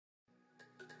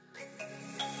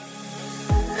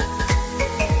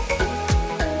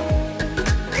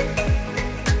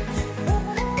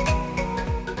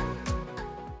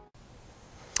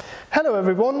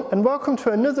everyone, and welcome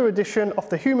to another edition of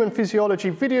the Human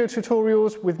Physiology video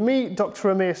tutorials with me,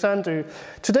 Dr. Amir Sandhu.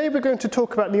 Today we're going to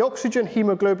talk about the oxygen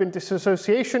hemoglobin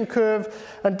dissociation curve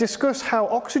and discuss how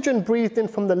oxygen breathed in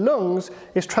from the lungs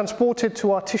is transported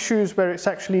to our tissues where it's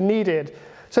actually needed.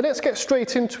 So let's get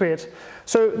straight into it.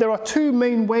 So there are two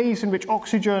main ways in which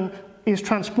oxygen is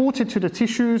transported to the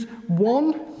tissues.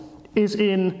 One is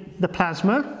in the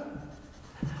plasma,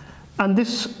 and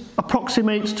this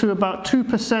approximates to about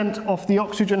 2% of the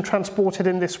oxygen transported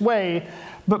in this way,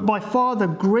 but by far the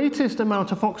greatest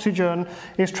amount of oxygen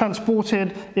is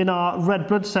transported in our red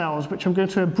blood cells, which I'm going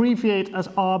to abbreviate as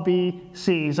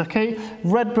RBCs, okay?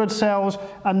 Red blood cells,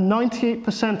 and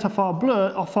 98% of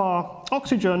our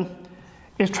oxygen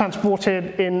is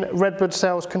transported in red blood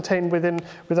cells contained within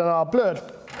our blood.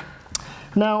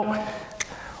 Now,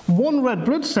 one red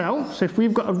blood cell, so if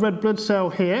we've got a red blood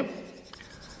cell here,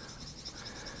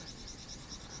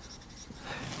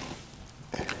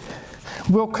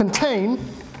 will contain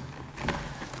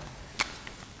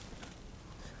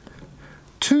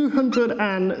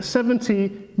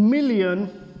 270 million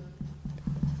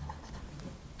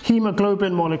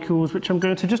hemoglobin molecules, which I'm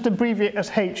going to just abbreviate as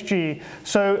Hg.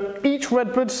 So each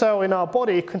red blood cell in our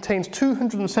body contains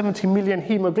 270 million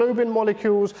hemoglobin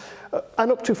molecules,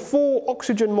 and up to 4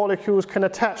 oxygen molecules can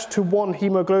attach to one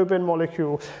hemoglobin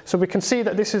molecule. So we can see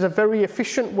that this is a very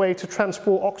efficient way to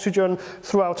transport oxygen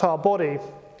throughout our body.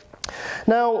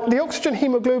 Now, the oxygen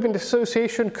hemoglobin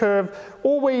dissociation curve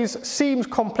always seems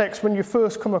complex when you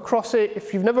first come across it.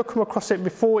 If you've never come across it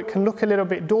before, it can look a little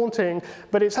bit daunting,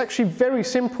 but it's actually very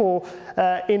simple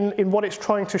in what it's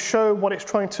trying to show, what it's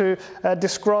trying to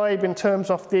describe in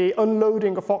terms of the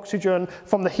unloading of oxygen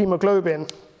from the hemoglobin.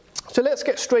 So let's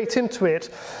get straight into it.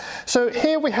 So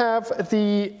here we have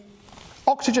the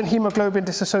oxygen hemoglobin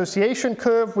dissociation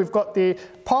curve. We've got the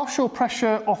partial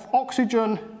pressure of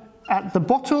oxygen at the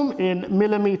bottom in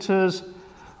millimeters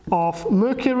of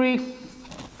mercury,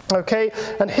 okay,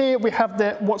 and here we have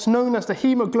what's known as the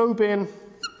hemoglobin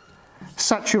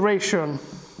saturation.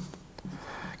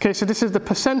 Okay, so this is the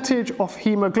percentage of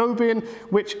hemoglobin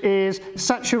which is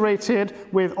saturated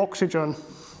with oxygen.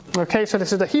 Okay, so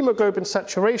this is the hemoglobin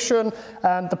saturation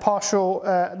and the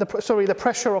the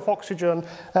pressure of oxygen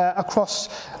across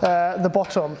the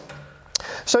bottom.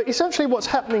 So essentially what's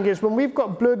happening is when we've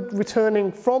got blood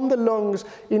returning from the lungs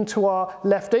into our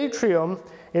left atrium,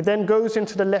 it then goes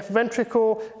into the left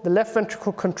ventricle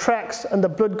contracts, and the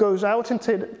blood goes out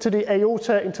into the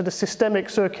aorta, into the systemic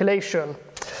circulation.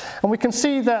 And we can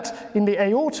see that in the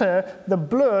aorta, the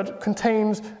blood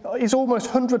is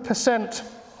almost 100%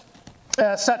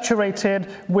 saturated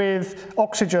with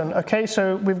oxygen, okay?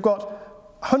 So we've got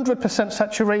 100%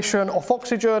 saturation of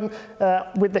oxygen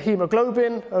with the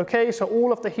hemoglobin, okay? So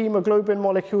all of the hemoglobin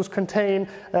molecules contain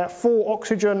 4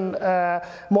 oxygen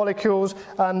molecules,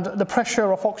 and the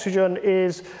pressure of oxygen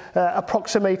is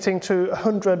approximating to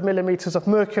 100 millimeters of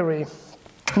mercury.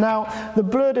 Now, the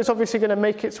blood is obviously going to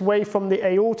make its way from the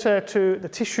aorta to the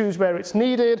tissues where it's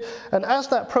needed, and as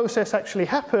that process actually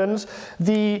happens,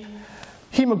 the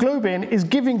hemoglobin is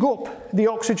giving up the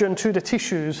oxygen to the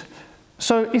tissues.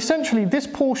 So essentially this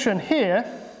portion here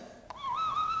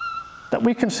that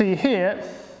we can see here,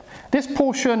 this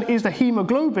portion is the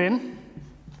hemoglobin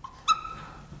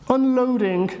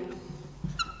unloading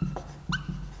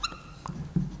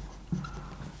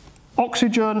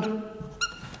oxygen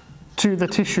to the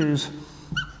tissues.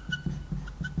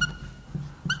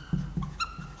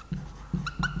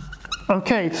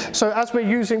 Okay, so as we're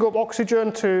using up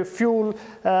oxygen to fuel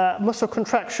muscle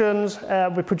contractions,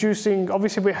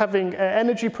 obviously we're having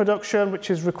energy production which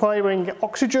is requiring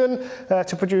oxygen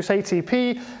to produce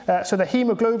ATP. So the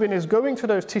hemoglobin is going to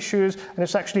those tissues and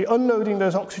it's actually unloading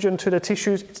those oxygen to the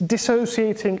tissues. It's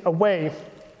dissociating away.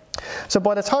 So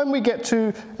by the time we get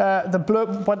to the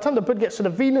blood gets to the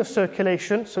venous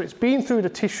circulation, so it's been through the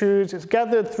tissues, it's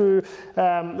gathered through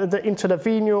into the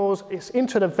venules, it's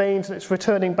into the veins, and it's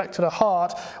returning back to the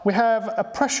heart, we have a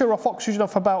pressure of oxygen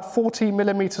of about 40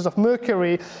 millimeters of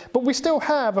mercury, but we still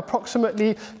have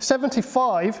approximately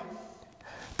 75%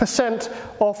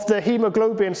 of the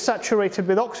hemoglobin saturated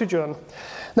with oxygen.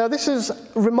 Now this is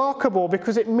remarkable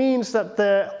because it means that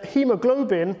the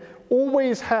hemoglobin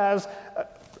always has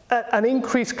an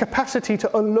increased capacity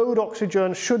to unload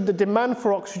oxygen should the demand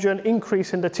for oxygen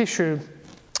increase in the tissue.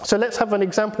 So let's have an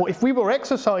example. If we were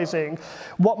exercising,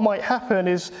 what might happen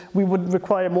is we would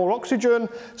require more oxygen,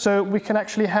 so we can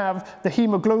actually have the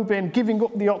hemoglobin giving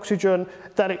up the oxygen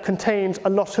that it contains a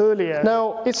lot earlier.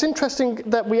 Now, it's interesting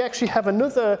that we actually have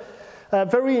another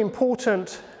very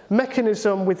important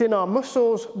mechanism within our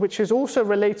muscles, which is also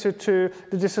related to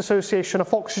the dissociation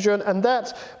of oxygen, and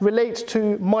that relates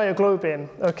to myoglobin,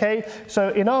 okay? So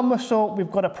in our muscle,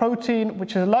 we've got a protein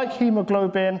which is like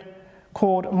hemoglobin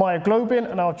called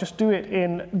myoglobin, and I'll just do it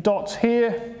in dots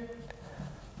here.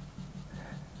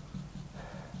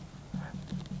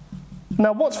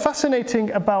 Now, what's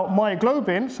fascinating about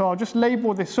myoglobin, so I'll just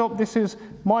label this up, this is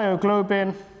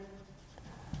myoglobin,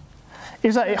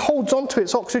 is that it holds on to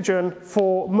its oxygen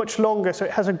for much longer, so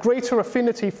it has a greater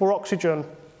affinity for oxygen.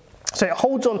 So it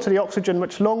holds on to the oxygen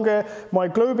much longer.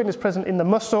 Myoglobin is present in the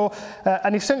muscle,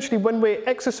 and essentially when we're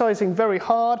exercising very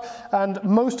hard and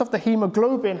most of the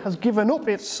hemoglobin has given up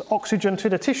its oxygen to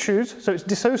the tissues, so it's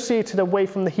dissociated away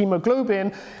from the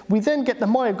hemoglobin, we then get the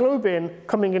myoglobin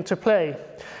coming into play.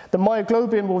 The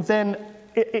myoglobin will then,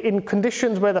 in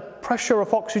conditions where the pressure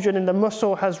of oxygen in the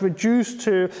muscle has reduced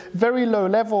to very low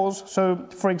levels, so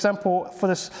for example, for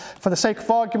the sake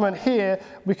of argument here,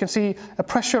 we can see a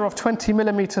pressure of 20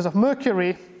 millimeters of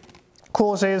mercury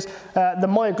causes the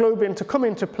myoglobin to come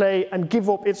into play and give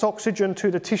up its oxygen to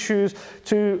the tissues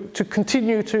to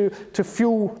continue to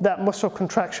fuel that muscle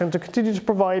contraction, to continue to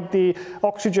provide the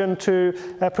oxygen to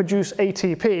produce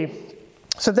ATP.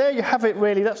 So there you have it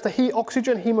really, that's the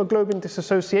oxygen hemoglobin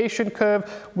dissociation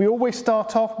curve. We always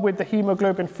start off with the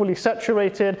hemoglobin fully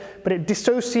saturated, but it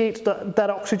dissociates that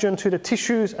oxygen to the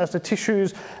tissues as the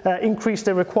tissues increase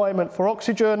their requirement for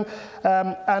oxygen.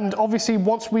 And obviously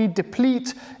once we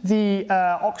deplete the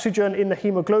oxygen in the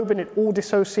hemoglobin, it all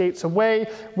dissociates away.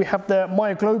 We have the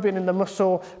myoglobin in the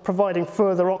muscle providing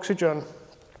further oxygen.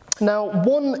 Now,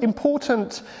 one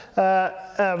important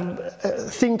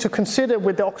thing to consider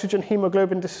with the oxygen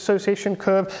hemoglobin dissociation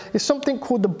curve is something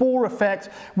called the Bohr effect,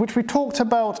 which we talked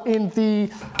about in the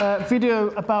video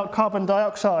about carbon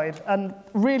dioxide. And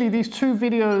really, these two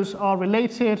videos are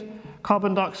related,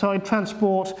 carbon dioxide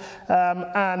transport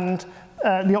and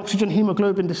the oxygen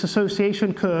hemoglobin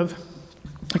dissociation curve.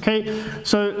 Okay,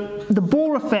 so the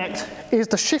Bohr effect is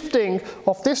the shifting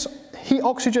of this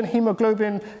oxygen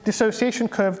hemoglobin dissociation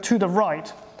curve to the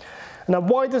right. Now,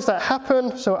 why does that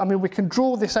happen? So, I mean, we can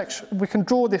draw this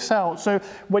out. So,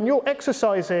 when you're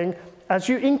exercising, as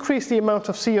you increase the amount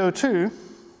of CO2,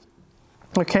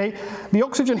 okay, the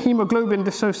oxygen hemoglobin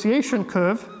dissociation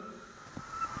curve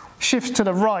shifts to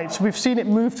the right. So we've seen it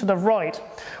move to the right.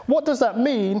 What does that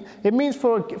mean? It means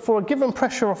for a given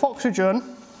pressure of oxygen,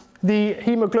 the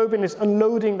hemoglobin is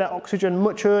unloading that oxygen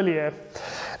much earlier.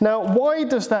 Now, why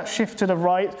does that shift to the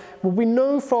right? Well, we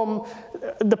know from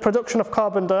the production of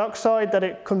carbon dioxide that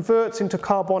it converts into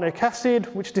carbonic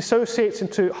acid, which dissociates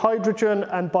into hydrogen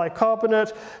and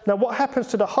bicarbonate. Now, what happens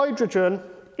to the hydrogen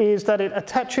is that it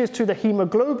attaches to the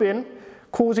hemoglobin,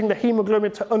 causing the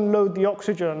hemoglobin to unload the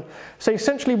oxygen. So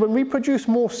essentially, when we produce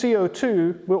more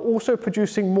CO2, we're also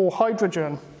producing more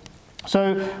hydrogen.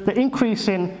 So the increase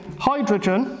in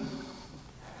hydrogen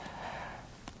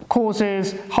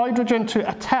causes hydrogen to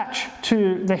attach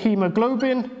to the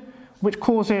hemoglobin, which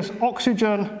causes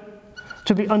oxygen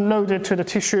to be unloaded to the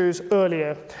tissues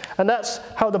earlier. And that's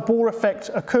how the Bohr effect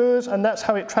occurs, and that's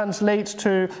how it translates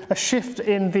to a shift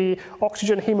in the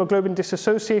oxygen hemoglobin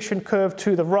dissociation curve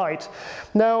to the right.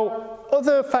 Now,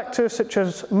 other factors such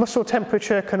as muscle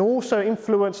temperature can also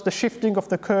influence the shifting of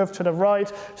the curve to the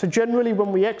right. So generally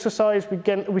when we exercise, we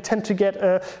tend to get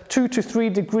a 2 to 3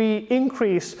 degree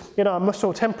increase in our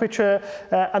muscle temperature,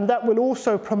 and that will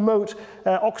also promote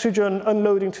oxygen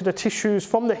unloading to the tissues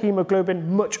from the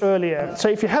hemoglobin much earlier. So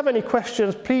if you have any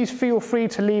questions, please feel free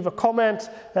to leave a comment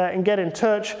and get in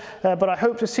touch. But I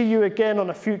hope to see you again on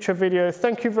a future video.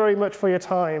 Thank you very much for your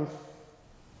time.